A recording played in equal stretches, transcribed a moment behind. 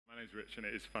name's Rich, and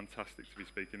it is fantastic to be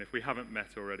speaking. If we haven't met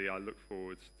already, I look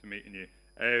forward to meeting you.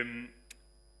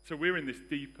 So we're in this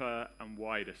deeper and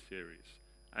wider series,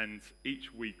 and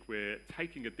each week we're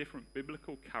taking a different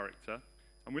biblical character,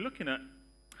 and we're looking at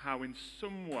how in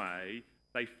some way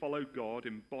they follow God,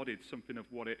 embodied something of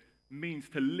what it means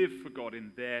to live for God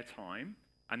in their time,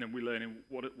 and then we're learning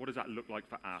what does that look like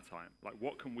for our time? Like,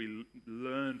 what can we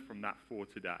learn from that for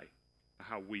today, for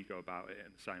how we go about it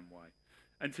in the same way?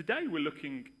 And today we're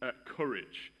looking at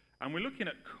courage, and we're looking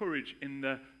at courage in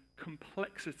the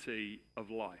complexity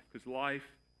of life, because life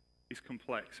is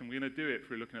complex, and we're going to do it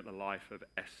through looking at the life of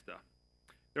Esther.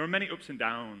 There are many ups and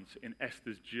downs in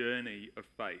Esther's journey of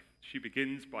faith. She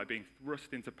begins by being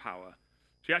thrust into power.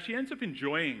 She actually ends up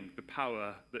enjoying the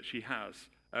power that she has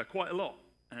quite a lot.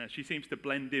 She seems to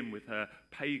blend in with her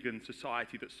pagan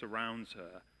society that surrounds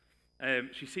her.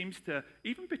 She seems to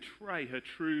even betray her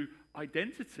true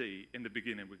identity in the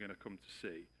beginning, we're going to come to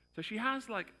see. So she has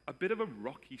like a bit of a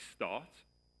rocky start.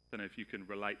 I don't know if you can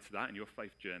relate to that in your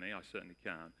faith journey. I certainly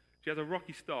can. She has a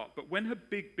rocky start, but when her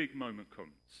big moment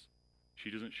comes,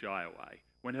 she doesn't shy away.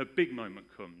 When her big moment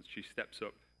comes, she steps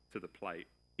up to the plate,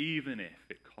 even if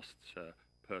it costs her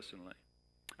personally.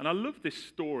 And I love this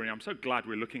story. I'm so glad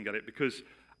we're looking at it because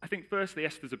I think, firstly,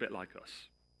 Esther's a bit like us.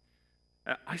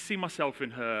 I see myself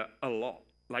in her a lot.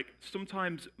 Like,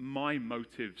 sometimes my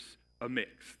motives are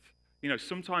mixed. You know,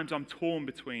 sometimes I'm torn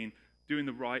between doing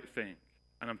the right thing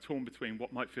and I'm torn between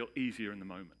what might feel easier in the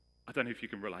moment. I don't know if you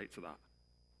can relate to that.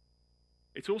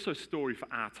 It's also a story for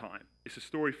our time. It's a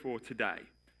story for today.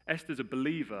 Esther's a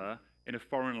believer in a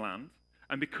foreign land,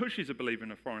 and because she's a believer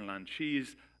in a foreign land, she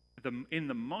is in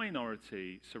the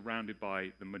minority surrounded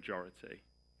by the majority.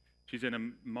 She's in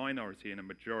a minority in a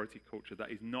majority culture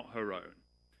that is not her own.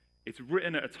 It's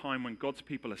written at a time when God's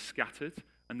people are scattered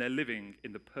and they're living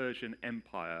in the Persian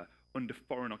Empire under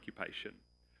foreign occupation.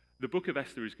 The book of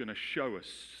Esther is going to show us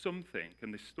something,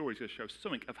 and this story is going to show us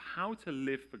something of how to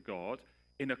live for God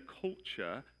in a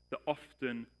culture that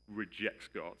often rejects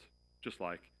God, just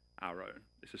like our own.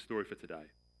 It's a story for today.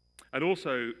 And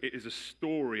also, it is a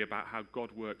story about how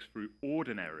God works through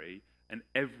ordinary and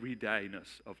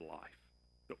everydayness of life.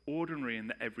 The ordinary and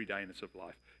the everydayness of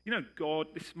life. You know, God,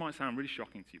 this might sound really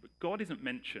shocking to you, but God isn't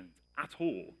mentioned at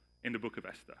all in the book of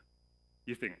Esther.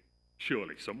 You think,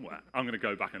 surely somewhere, I'm going to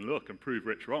go back and look and prove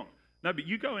Rich wrong. No, but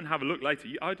you go and have a look later.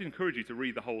 I'd encourage you to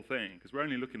read the whole thing, because we're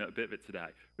only looking at a bit of it today.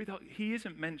 He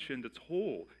isn't mentioned at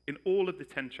all in all of the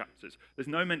 10 chapters. There's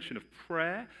no mention of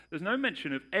prayer. There's no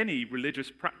mention of any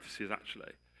religious practices,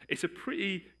 actually. It's a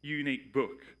pretty unique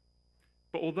book.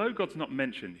 But although God's not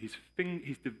mentioned,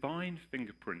 his divine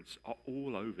fingerprints are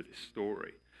all over this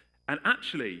story. And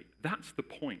actually, that's the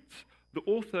point. The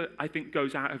author, I think,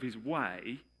 goes out of his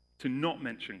way to not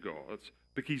mention God,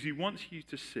 because he wants you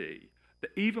to see that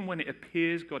even when it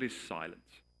appears God is silent,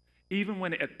 even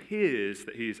when it appears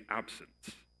that he is absent,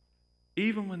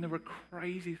 even when there are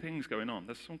crazy things going on,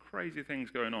 there's some crazy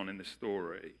things going on in this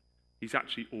story, he's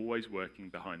actually always working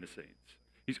behind the scenes.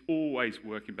 He's always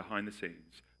working behind the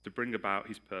scenes to bring about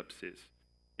his purposes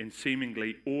in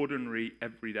seemingly ordinary,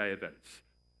 everyday events,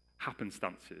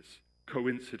 happenstances,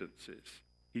 coincidences.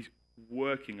 He's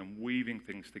working and weaving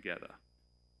things together.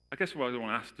 I guess what I want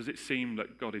to ask, does it seem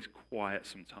that God is quiet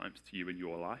sometimes to you in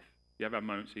your life? You ever have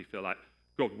moments where you feel like,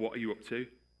 God, what are you up to?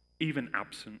 Even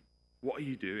absent, what are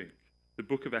you doing? The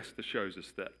book of Esther shows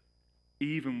us that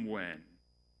even when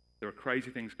there are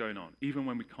crazy things going on, even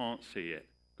when we can't see it,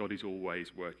 God is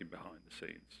always working behind the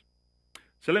scenes.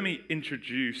 So let me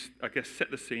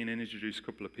set the scene and introduce a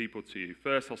couple of people to you.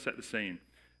 First, I'll set the scene.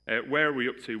 Where are we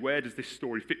up to? Where does this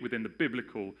story fit within the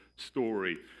biblical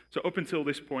story? So up until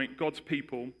this point, God's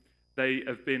people, they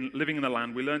have been living in the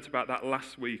land. We learned about that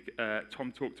last week.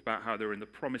 Tom talked about how they were in the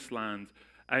promised land.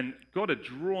 And God had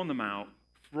drawn them out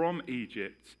from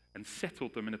Egypt and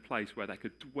settled them in a place where they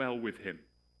could dwell with him.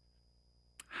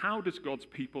 How does God's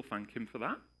people thank him for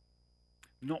that?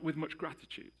 Not with much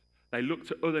gratitude. They look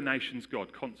to other nations'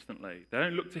 God constantly. They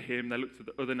don't look to him, they look to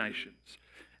the other nations.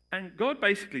 And God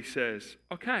basically says,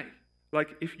 okay,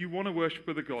 like if you want to worship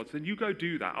other gods, then you go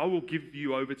do that. I will give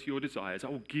you over to your desires. I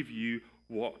will give you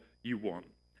what you want.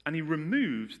 And he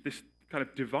removes this kind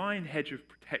of divine hedge of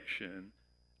protection,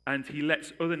 and he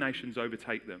lets other nations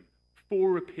overtake them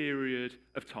for a period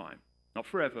of time. Not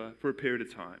forever, for a period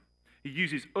of time. He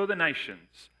uses other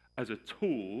nations as a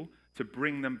tool to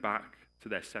bring them back to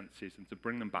their senses and to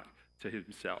bring them back to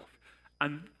himself.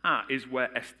 And that is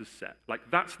where Esther's set. Like,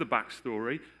 that's the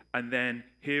backstory. And then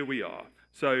here we are.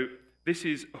 So this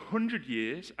is 100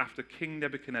 years after King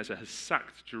Nebuchadnezzar has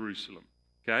sacked Jerusalem.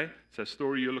 Okay? So a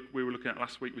story we were looking at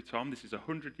last week with Tom. This is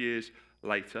 100 years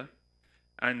later.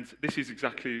 And this is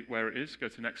exactly where it is. Go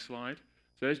to the next slide.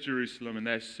 So there's Jerusalem and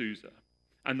there's Susa.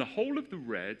 And the whole of the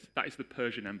red, that is the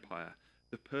Persian Empire.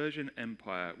 The Persian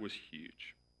Empire was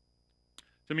huge.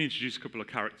 So let me introduce a couple of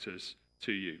characters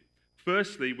to you.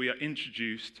 Firstly, we are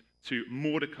introduced to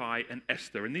Mordecai and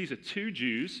Esther. And these are two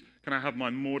Jews. Can I have my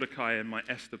Mordecai and my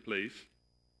Esther, please?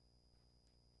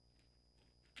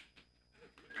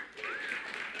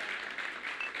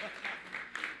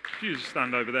 You just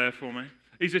stand over there for me.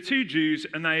 These are two Jews,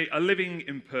 and they are living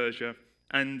in Persia.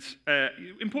 And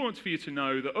important for you to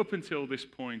know that up until this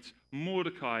point,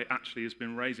 Mordecai actually has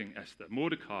been raising Esther.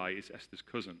 Mordecai is Esther's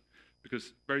cousin,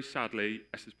 because very sadly,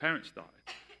 Esther's parents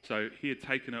died. So he had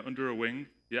taken her under a wing.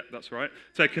 Yep, that's right.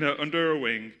 Taken her under a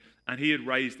wing, and he had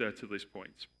raised her to this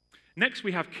point. Next,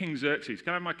 we have King Xerxes.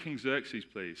 Can I have my King Xerxes,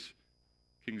 please?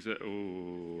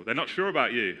 Oh, they're not sure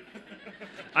about you.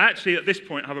 I actually, at this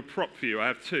point, have a prop for you. I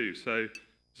have two. So,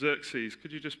 Xerxes,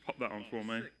 could you just pop that on for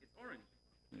me? It's orange.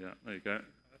 Yeah, there you go.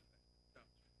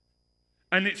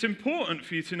 And it's important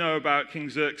for you to know about King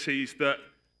Xerxes that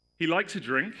he likes to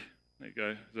drink. There you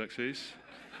go, Xerxes.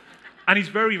 And he's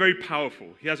very, very powerful.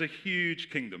 He has a huge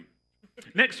kingdom.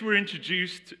 Next, we're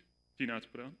introduced... Do you know how to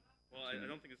put it on? Well, I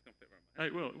don't think it's going to fit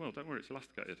around my head. Well, don't worry, it's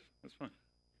elasticated. That's fine.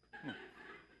 Come on.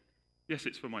 Yes,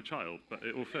 it's for my child, but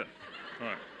it will fit. All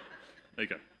right. There you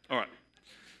go. All right.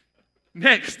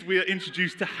 Next, we are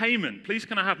introduced to Haman. Please,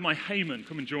 can I have my Haman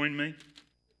come and join me?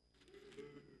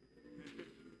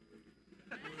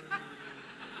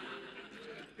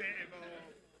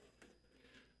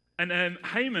 And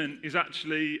Haman is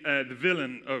actually the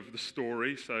villain of the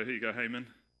story. So here you go, Haman.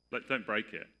 Don't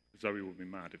break it. Zoe will be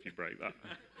mad if you break that.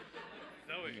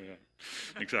 Zoe.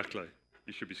 Yeah, exactly.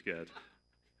 You should be scared.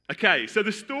 Okay, so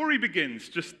the story begins.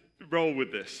 Just roll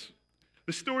with this.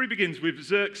 The story begins with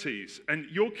Xerxes, and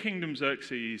your kingdom,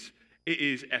 Xerxes, it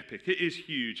is epic. It is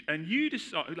huge. And you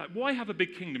decide, like, why have a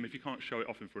big kingdom if you can't show it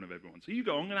off in front of everyone? So you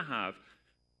go, I'm going to have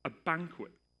a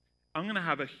banquet. I'm going to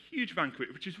have a huge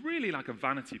banquet, which is really like a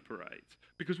vanity parade.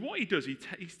 Because what he does, he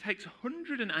takes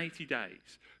 180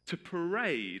 days to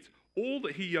parade all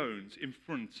that he owns in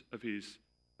front of his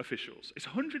officials. It's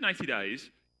 180 days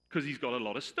because he's got a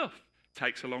lot of stuff. It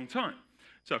takes a long time.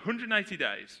 So 180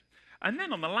 days. And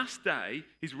then on the last day,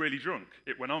 he's really drunk.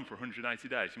 It went on for 180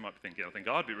 days. You might be thinking, I think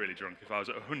I'd be really drunk if I was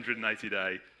at a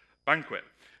 180-day banquet.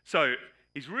 So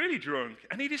he's really drunk,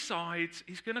 and he decides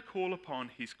he's going to call upon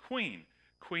his queen,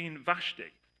 Queen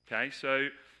Vashti. Okay, so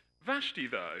Vashti,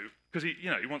 though, because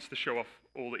he wants to show off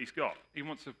all that he's got. He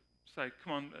wants to say,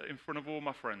 come on, in front of all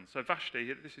my friends. So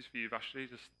Vashti, this is for you, Vashti.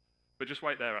 But just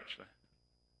wait there, actually.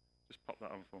 Just pop that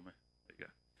on for me. There you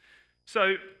go.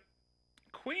 So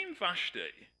Queen Vashti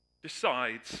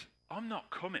decides, I'm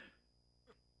not coming.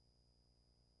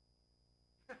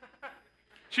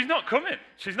 She's not coming.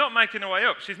 She's not making her way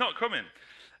up. She's not coming.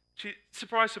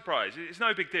 Surprise, surprise. It's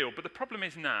no big deal. But the problem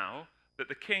is now that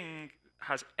the king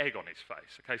has egg on his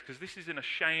face, okay? Because this is in a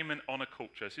shame and honor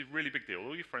culture. This is a really big deal.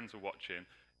 All your friends are watching,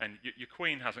 and your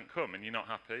queen hasn't come, and you're not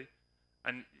happy.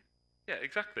 And yeah,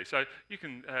 exactly. So you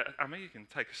can, Amy, you can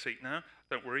take a seat now.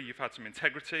 Don't worry, you've had some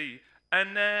integrity.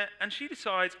 And she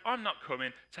decides, I'm not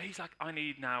coming. So he's like, I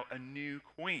need now a new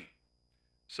queen.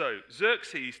 So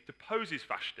Xerxes deposes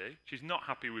Vashti. She's not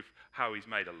happy with how he's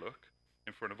made her look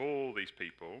in front of all these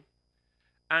people.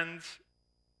 And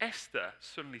Esther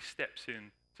suddenly steps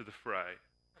in to the fray.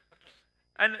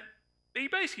 And he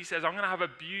basically says, I'm going to have a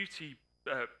beauty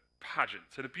pageant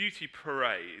and a beauty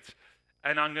parade.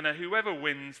 And whoever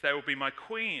wins, there will be my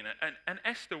queen. And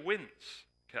Esther wins.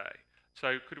 Okay.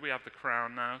 So could we have the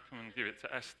crown now? Come and give it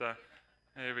to Esther.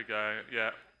 Here we go.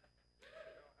 Yeah.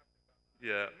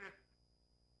 Yeah.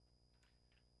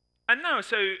 And now,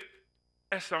 so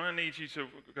Esther, I'm going to need you to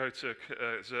go to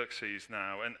Xerxes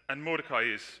now. And Mordecai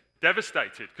is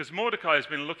devastated because Mordecai has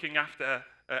been looking after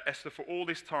Esther for all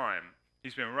this time.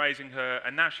 He's been raising her,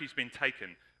 and now she's been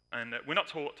taken. And we're not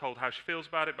told how she feels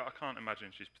about it, but I can't imagine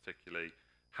she's particularly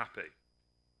happy.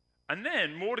 And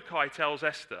then Mordecai tells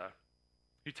Esther,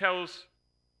 who tells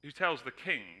the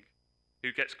king,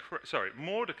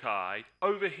 Mordecai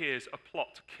overhears a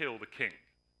plot to kill the king.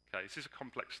 Okay, this is a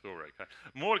complex story. Okay,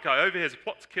 Mordecai overhears a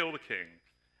plot to kill the king,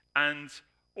 and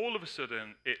all of a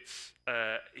sudden,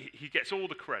 he gets all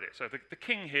the credit. So the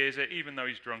king hears it, even though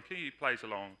he's drunk. He plays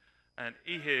along, and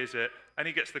he hears it, and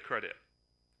he gets the credit.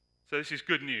 So this is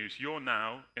good news. You're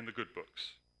now in the good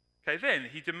books. Okay, then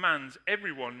he demands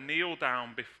everyone kneel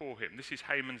down before him. This is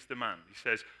Haman's demand. He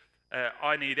says,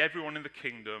 I need everyone in the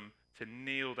kingdom to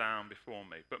kneel down before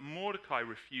me. But Mordecai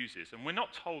refuses, and we're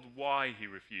not told why he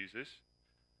refuses.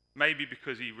 Maybe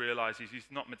because he realizes he's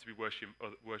not meant to be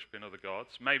worshipping other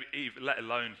gods, maybe even, let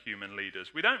alone human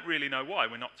leaders. We don't really know why,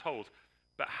 we're not told.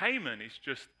 But Haman is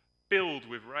just filled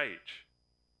with rage.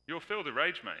 You're filled with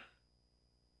rage, mate.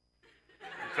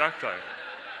 Exactly.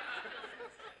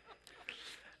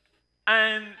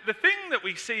 And the thing that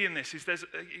we see in this is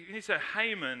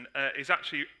Haman is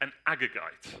actually an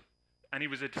Agagite. And he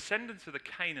was a descendant of the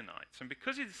Canaanites. And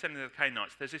because he's a descendant of the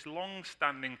Canaanites, there's this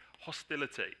long-standing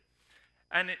hostility.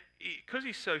 And because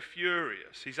he's so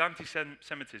furious, his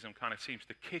anti-Semitism kind of seems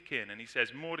to kick in. And he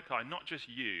says, Mordecai, not just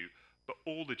you, but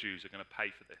all the Jews are going to pay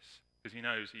for this. Because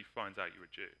he finds out you're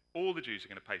a Jew. All the Jews are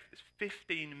going to pay for this.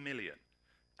 15 million.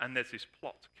 And there's this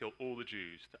plot to kill all the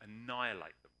Jews, to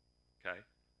annihilate them. Okay?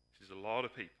 This is a lot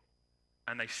of people.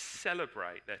 And they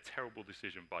celebrate their terrible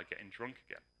decision by getting drunk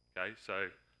again. Okay? So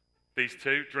these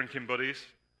two, drinking buddies,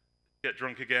 get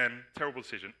drunk again. Terrible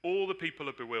decision. All the people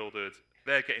are bewildered.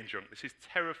 They're getting drunk. This is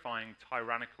terrifying,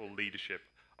 tyrannical leadership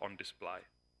on display.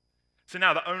 So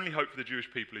now the only hope for the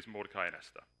Jewish people is Mordecai and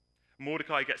Esther.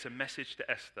 Mordecai gets a message to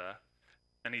Esther,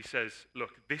 and he says, look,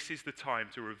 this is the time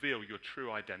to reveal your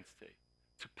true identity,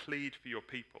 to plead for your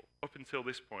people. Up until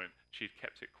this point, she'd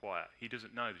kept it quiet. He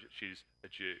doesn't know that she's a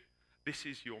Jew. This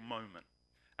is your moment.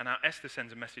 And now Esther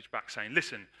sends a message back saying,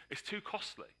 listen, it's too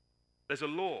costly. There's a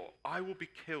law. I will be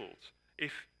killed.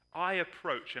 If I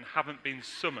approach and haven't been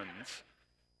summoned,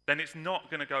 then it's not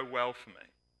going to go well for me.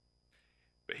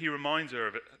 But he reminds her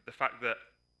of the fact that,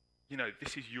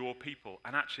 this is your people,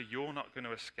 and actually you're not going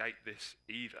to escape this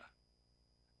either.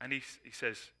 And he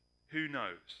says, who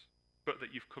knows, but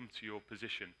that you've come to your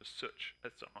position for such a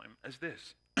time as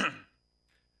this.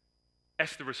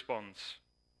 Esther responds,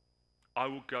 I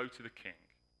will go to the king,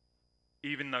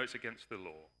 even though it's against the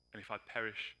law, and if I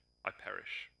perish, I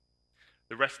perish.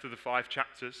 The rest of the 5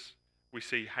 chapters, we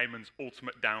see Haman's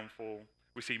ultimate downfall.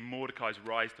 We see Mordecai's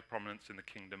rise to prominence in the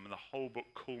kingdom, and the whole book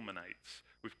culminates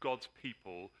with God's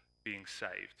people being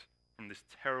saved from this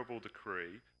terrible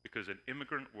decree because an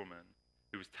immigrant woman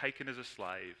who was taken as a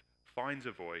slave finds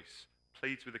a voice,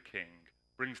 pleads with the king,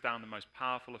 brings down the most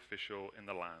powerful official in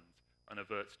the land, and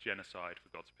averts genocide for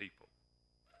God's people.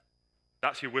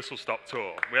 That's your whistle-stop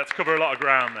tour. We had to cover a lot of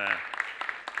ground there.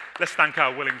 Let's thank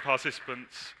our willing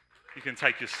participants. You can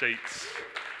take your seats.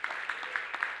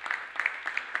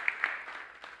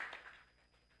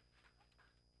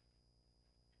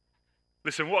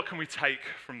 Listen, what can we take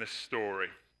from this story?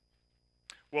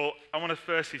 Well, I want to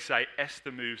firstly say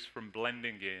Esther moves from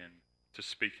blending in to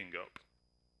speaking up.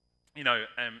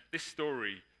 This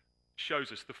story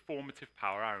shows us the formative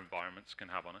power our environments can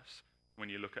have on us when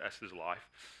you look at Esther's life.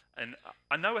 And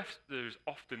I know Esther is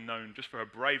often known just for her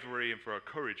bravery and for her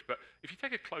courage, but if you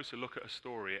take a closer look at her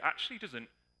story, it actually doesn't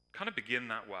kind of begin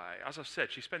that way. As I've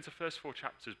said, she spends the first 4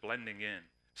 chapters blending in.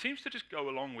 Seems to just go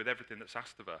along with everything that's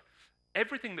asked of her.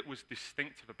 Everything that was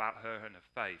distinctive about her and her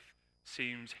faith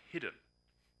seems hidden.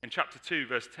 In chapter 2,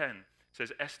 verse 10, it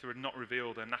says Esther had not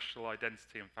revealed her national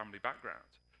identity and family background.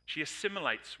 She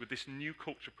assimilates with this new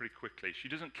culture pretty quickly. She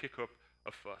doesn't kick up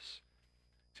a fuss.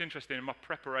 It's interesting, in my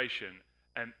preparation,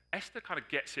 Esther kind of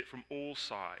gets it from all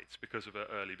sides because of her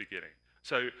early beginning.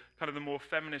 So kind of the more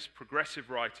feminist, progressive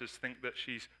writers think that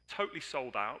she's totally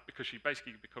sold out because she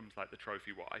basically becomes like the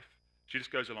trophy wife. She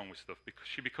just goes along with stuff because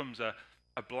she becomes a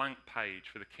blank page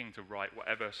for the king to write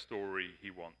whatever story he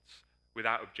wants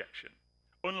without objection.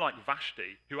 Unlike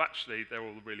Vashti, who actually they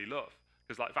all really love.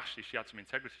 Because like Vashti, she had some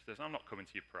integrity. She says, I'm not coming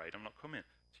to your parade. I'm not coming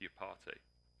to your party.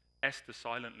 Esther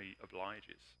silently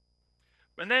obliges.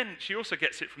 And then she also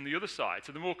gets it from the other side.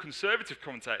 So the more conservative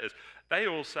commentators, they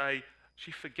all say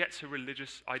she forgets her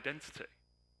religious identity.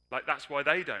 Like that's why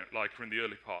they don't like her in the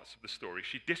early parts of the story.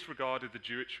 She disregarded the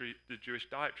Jewish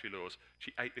dietary laws.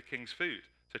 She ate the king's food.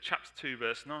 So chapter 2,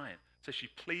 verse 9 says she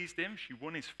pleased him, she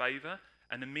won his favor,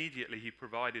 and immediately he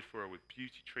provided for her with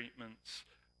beauty treatments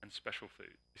and special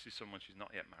food. This is someone she's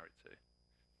not yet married to.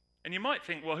 And you might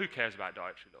think, well, who cares about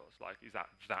dietary laws? Like, is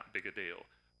that big a deal?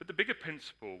 But the bigger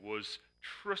principle was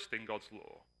trusting God's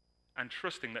law and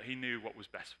trusting that he knew what was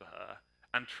best for her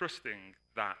and trusting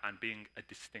that and being a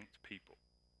distinct people.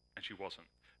 And she wasn't.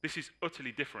 This is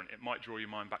utterly different. It might draw your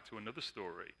mind back to another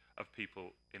story of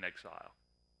people in exile.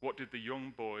 What did the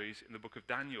young boys in the book of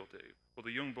Daniel do? Well,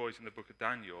 the young boys in the book of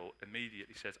Daniel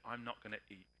immediately says, I'm not going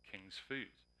to eat the king's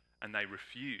food. And they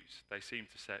refuse. They seem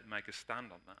to make a stand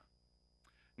on that.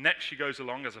 Next, she goes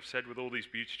along, as I've said, with all these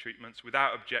beauty treatments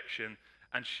without objection,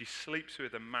 and she sleeps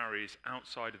with and marries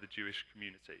outside of the Jewish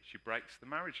community. She breaks the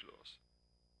marriage laws.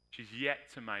 She's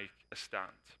yet to make a stand.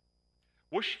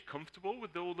 Was she comfortable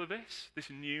with all of this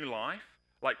new life?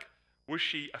 Like, was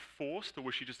she a forced or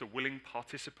was she just a willing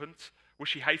participant? Was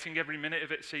she hating every minute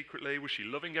of it secretly? Was she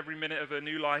loving every minute of her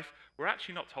new life? We're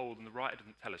actually not told, and the writer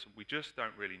doesn't tell us, and we just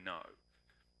don't really know.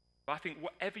 But I think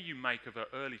whatever you make of her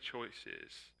early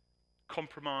choices,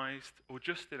 compromised or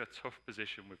just in a tough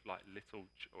position with like little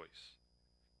choice,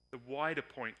 the wider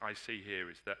point I see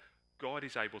here is that God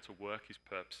is able to work his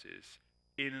purposes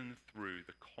in and through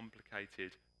the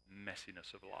complicated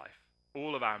messiness of life,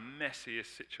 all of our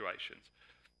messiest situations.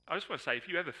 I just want to say, if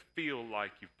you ever feel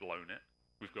like you've blown it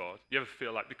with God, you ever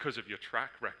feel like because of your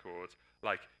track record,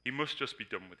 like he must just be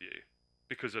done with you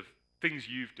because of things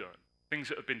you've done, things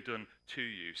that have been done to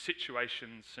you,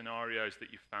 situations, scenarios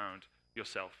that you found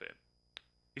yourself in.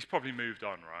 He's probably moved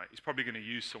on, right? He's probably going to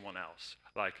use someone else.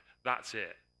 Like, that's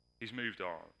it. He's moved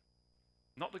on.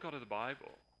 Not the God of the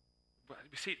Bible.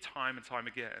 We see it time and time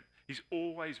again. He's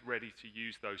always ready to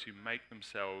use those who make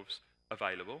themselves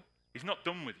available. He's not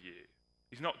done with you.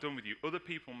 He's not done with you. Other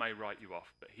people may write you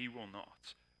off, but he will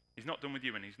not. He's not done with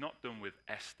you, and he's not done with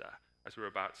Esther, as we're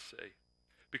about to see.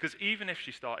 Because even if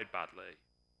she started badly,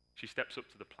 she steps up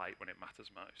to the plate when it matters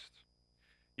most.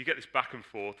 You get this back and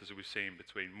forth, as we've seen,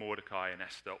 between Mordecai and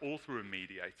Esther, all through a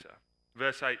mediator.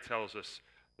 Verse 8 tells us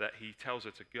that he tells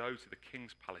her to go to the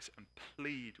king's palace and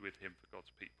plead with him for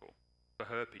God's people, for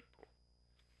her people.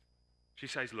 She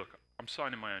says, look, I'm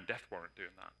signing my own death warrant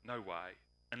doing that. No way.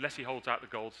 Unless he holds out the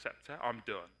gold scepter, I'm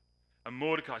done. And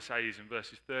Mordecai says in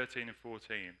verses 13 and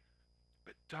 14,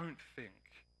 but don't think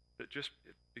that just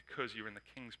because you're in the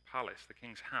king's palace, the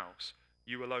king's house,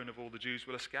 you alone of all the Jews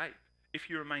will escape. If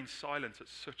you remain silent at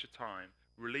such a time,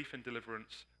 relief and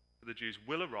deliverance for the Jews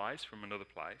will arise from another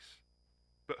place.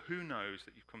 But who knows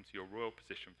that you've come to your royal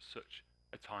position for such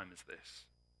a time as this?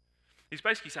 He's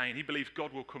basically saying he believes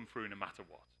God will come through no matter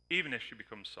what, even if she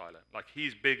becomes silent. Like,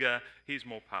 he's bigger, he's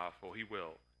more powerful, he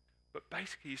will. But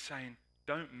basically he's saying,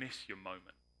 don't miss your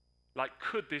moment. Like,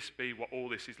 could this be what all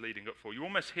this is leading up for? You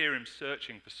almost hear him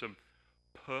searching for some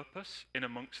purpose in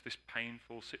amongst this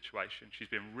painful situation. She's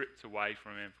been ripped away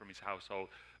from him, from his household,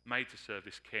 made to serve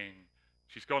this king.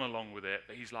 She's gone along with it,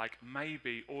 but he's like,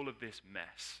 maybe all of this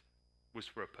mess was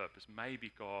for a purpose.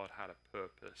 Maybe God had a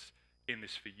purpose in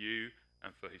this for you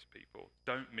and for his people.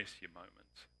 Don't miss your moment.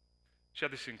 She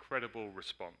had this incredible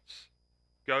response.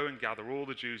 Go and gather all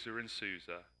the Jews who are in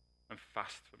Susa and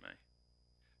fast for me.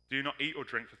 Do not eat or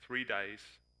drink for 3 days,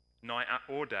 night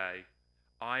or day.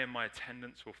 I and my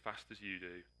attendants will fast as you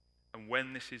do. And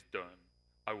when this is done,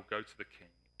 I will go to the king,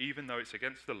 even though it's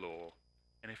against the law.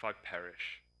 And if I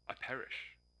perish, I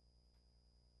perish.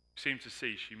 You seem to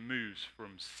see she moves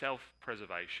from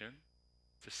self-preservation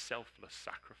to selfless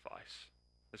sacrifice.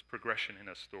 There's progression in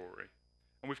her story.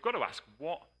 And we've got to ask,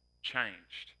 what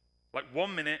changed? Like,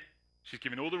 1 minute, she's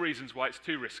giving all the reasons why it's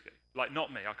too risky. Like,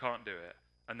 not me, I can't do it.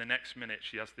 And the next minute,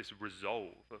 she has this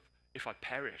resolve of, if I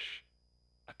perish,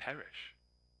 I perish.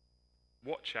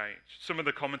 What changed? Some of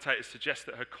the commentators suggest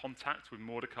that her contact with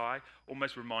Mordecai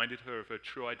almost reminded her of her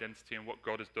true identity and what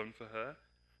God has done for her.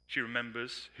 She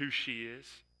remembers who she is,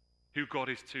 who God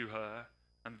is to her,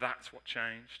 and that's what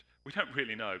changed. We don't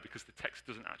really know because the text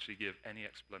doesn't actually give any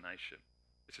explanation.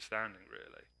 It's astounding,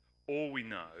 really. All we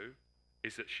know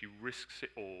is that she risks it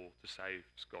all to save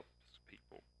God's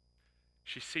people.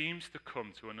 She seems to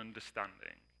come to an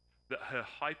understanding that her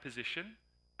high position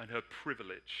and her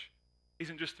privilege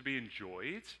isn't just to be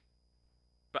enjoyed,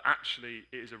 but actually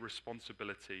it is a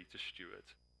responsibility to steward,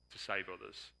 to save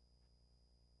others.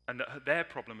 And that their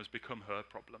problem has become her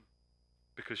problem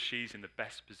because she's in the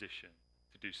best position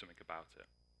to do something about it.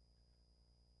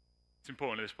 It's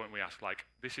important at this point we ask, like,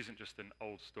 this isn't just an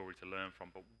old story to learn from,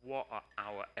 but what are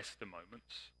our Esther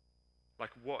moments?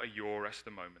 Like, what are your Esther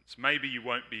moments? Maybe you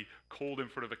won't be called in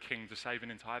front of a king to save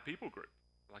an entire people group.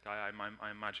 Like, I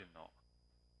imagine not.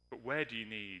 But where do you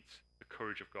need the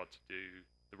courage of God to do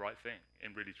the right thing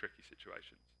in really tricky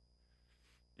situations?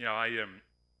 You know, I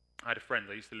had a friend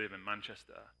that used to live in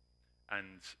Manchester,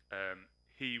 and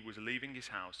he was leaving his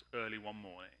house early one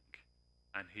morning,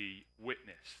 and he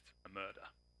witnessed a murder,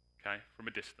 okay, from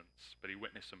a distance, but he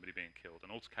witnessed somebody being killed, an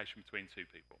altercation between two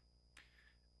people.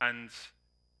 And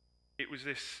it was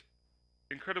this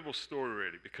incredible story,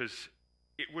 really, because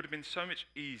it would have been so much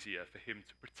easier for him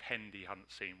to pretend he hadn't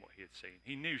seen what he had seen.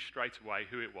 He knew straight away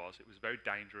who it was. It was a very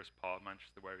dangerous part of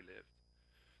Manchester where he lived.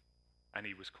 And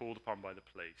he was called upon by the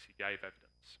police. He gave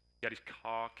evidence. He had his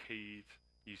car keyed.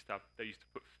 They used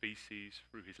to put feces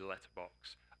through his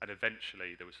letterbox. And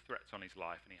eventually there was threats on his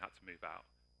life and he had to move out.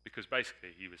 Because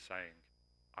basically he was saying,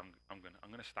 I'm going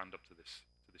to stand up to this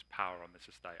power on this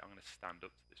estate. I'm going to stand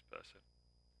up to this person.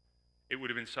 It would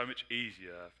have been so much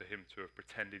easier for him to have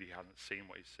pretended he hadn't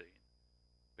seen what he'd seen.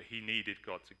 But he needed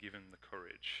God to give him the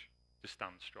courage to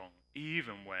stand strong,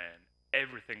 even when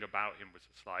everything about him was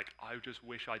just like, I just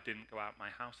wish I didn't go out my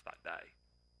house that day.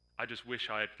 I just wish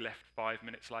I had left 5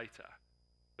 minutes later.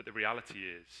 But the reality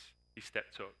is, he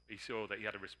stepped up. He saw that he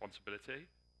had a responsibility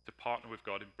to partner with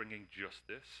God in bringing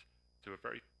justice to a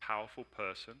very powerful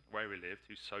person where he lived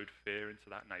who sowed fear into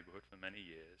that neighborhood for many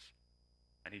years.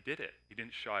 And he did it. He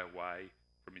didn't shy away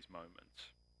from his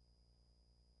moment.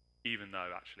 Even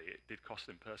though actually it did cost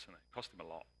him personally. It cost him a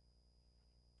lot.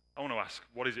 I want to ask,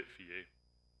 what is it for you?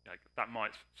 Like, that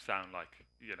might sound like,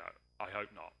 I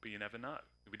hope not, but you never know.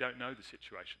 We don't know the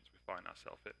situations we find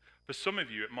ourselves in. For some of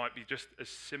you, it might be just as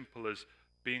simple as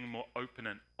being more open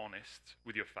and honest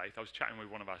with your faith. I was chatting with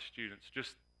one of our students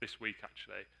just this week,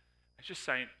 actually. He's just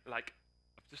saying, like,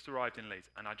 I've just arrived in Leeds,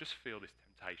 and I just feel this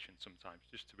temptation sometimes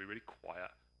just to be really quiet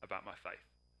about my faith.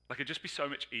 Like, it'd just be so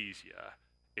much easier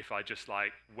if I just,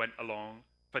 went along,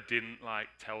 if I didn't,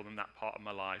 tell them that part of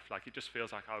my life. Like, it just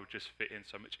feels like I would just fit in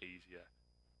so much easier.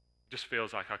 It just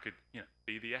feels like I could,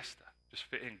 be the Esther. Just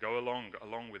fit in, go along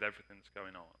with everything that's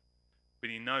going on. But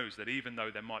he knows that even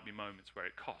though there might be moments where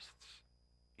it costs,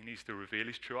 he needs to reveal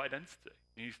his true identity.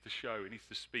 He needs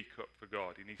to speak up for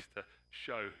God. He needs to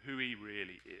show who he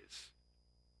really is.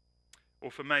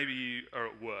 Or for maybe you are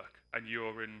at work and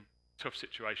you're in a tough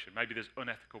situation. Maybe there's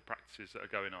unethical practices that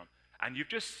are going on. And you've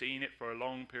just seen it for a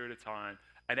long period of time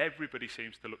and everybody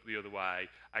seems to look the other way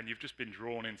and you've just been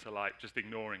drawn into just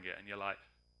ignoring it. And you're like,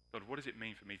 God, what does it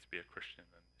mean for me to be a Christian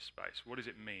in this space? What does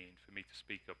it mean for me to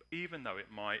speak up, even though it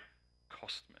might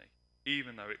cost me,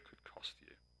 even though it could cost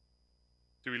you?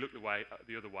 Do we look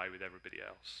the other way with everybody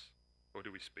else, or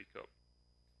do we speak up?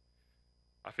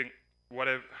 I think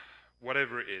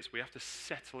whatever it is, we have to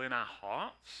settle in our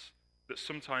hearts that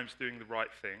sometimes doing the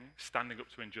right thing, standing up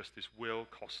to injustice, will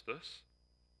cost us.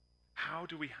 How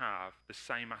do we have the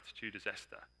same attitude as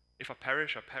Esther? If I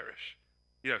perish, I perish.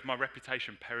 If my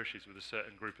reputation perishes with a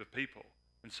certain group of people,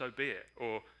 then so be it.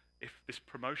 Or if this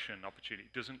promotion opportunity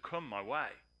doesn't come my way,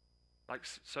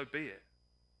 so be it.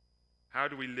 How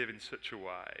do we live in such a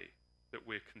way that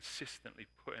we're consistently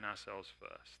putting ourselves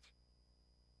first?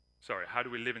 Sorry, how do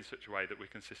we live in such a way that we're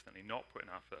consistently not putting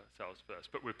ourselves first,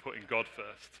 but we're putting God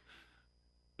first?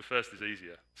 The first is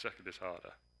easier, the second is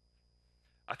harder.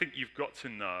 I think you've got to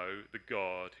know the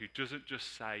God who doesn't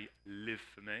just say, live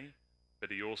for me,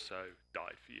 but he also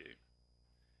died for you.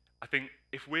 I think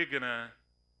if we're going to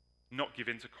not give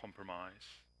in to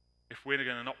compromise, if we're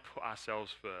going to not put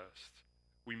ourselves first,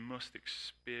 we must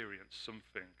experience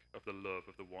something of the love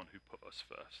of the one who put us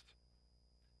first.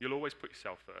 You'll always put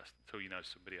yourself first until you know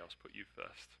somebody else put you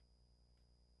first.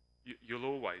 You'll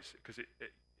always, because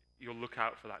you'll look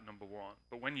out for that number one.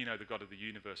 But when you know the God of the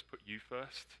universe put you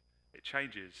first, it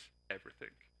changes everything.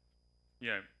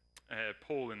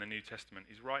 Paul in the New Testament,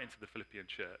 he's writing to the Philippian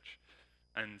church,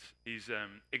 and he's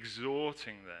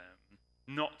exhorting them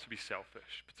not to be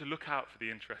selfish, but to look out for the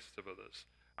interests of others.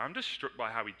 I'm just struck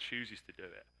by how he chooses to do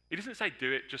it. He doesn't say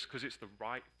do it just because it's the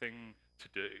right thing to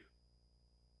do.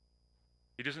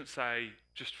 He doesn't say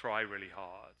just try really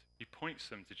hard. He points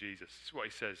them to Jesus. This is what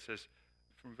he says. He says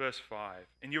from verse 5,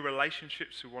 in your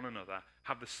relationships with one another,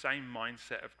 have the same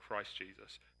mindset of Christ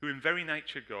Jesus, who in very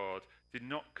nature God did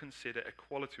not consider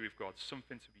equality with God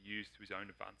something to be used to his own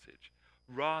advantage.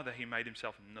 Rather, he made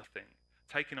himself nothing,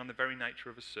 taking on the very nature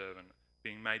of a servant,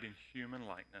 being made in human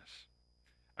likeness,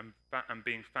 and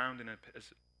being found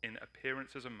in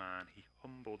appearance as a man, he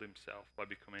humbled himself by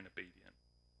becoming obedient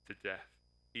to death,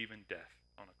 even death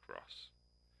on a cross.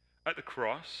 At the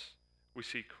cross, we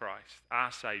see Christ,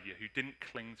 our Saviour, who didn't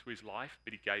cling to his life,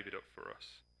 but he gave it up for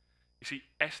us. You see,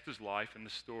 Esther's life and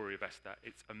the story of Esther,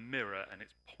 it's a mirror and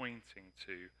it's pointing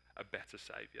to a better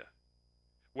Saviour.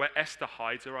 Where Esther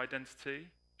hides her identity,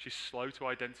 she's slow to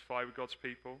identify with God's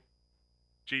people.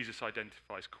 Jesus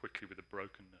identifies quickly with the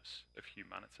brokenness of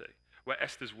humanity. Where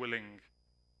Esther's willing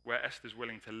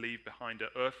to leave behind her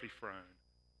earthly throne,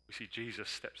 we see Jesus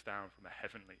steps down from a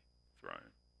heavenly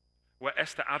throne. Where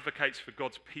Esther advocates for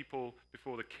God's people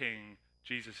before the king,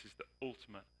 Jesus is the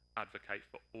ultimate advocate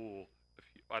for all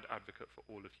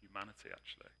of humanity,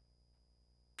 actually.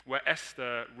 Where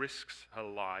Esther risks her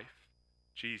life,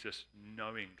 Jesus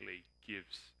knowingly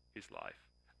gives his life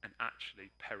and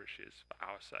actually perishes for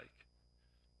our sake.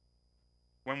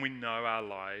 When we know our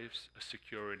lives are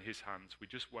secure in his hands, we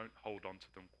just won't hold on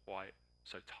to them quite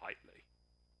so tightly.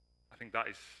 I think that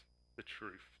is the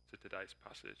truth to today's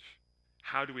passage.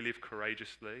 How do we live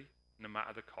courageously, no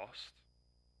matter the cost?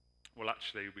 Well,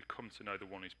 actually, we come to know the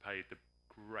one who's paid the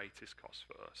greatest cost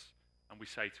for us. And we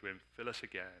say to him, fill us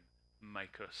again,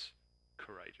 make us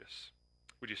courageous.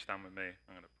 Would you stand with me?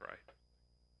 I'm going to pray.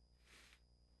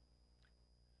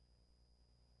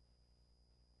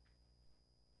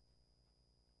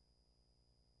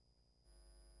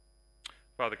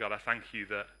 Father God, I thank you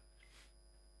that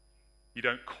you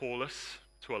don't call us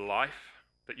to a life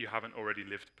that you haven't already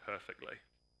lived perfectly.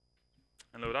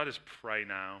 And Lord, I just pray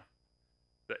now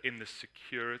that in the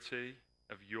security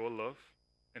of your love,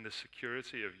 in the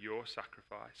security of your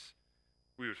sacrifice,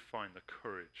 we would find the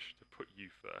courage to put you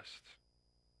first,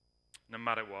 no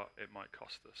matter what it might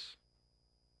cost us.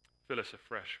 Fill us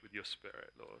afresh with your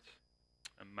Spirit, Lord,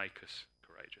 and make us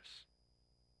courageous.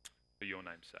 For your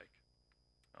name's sake.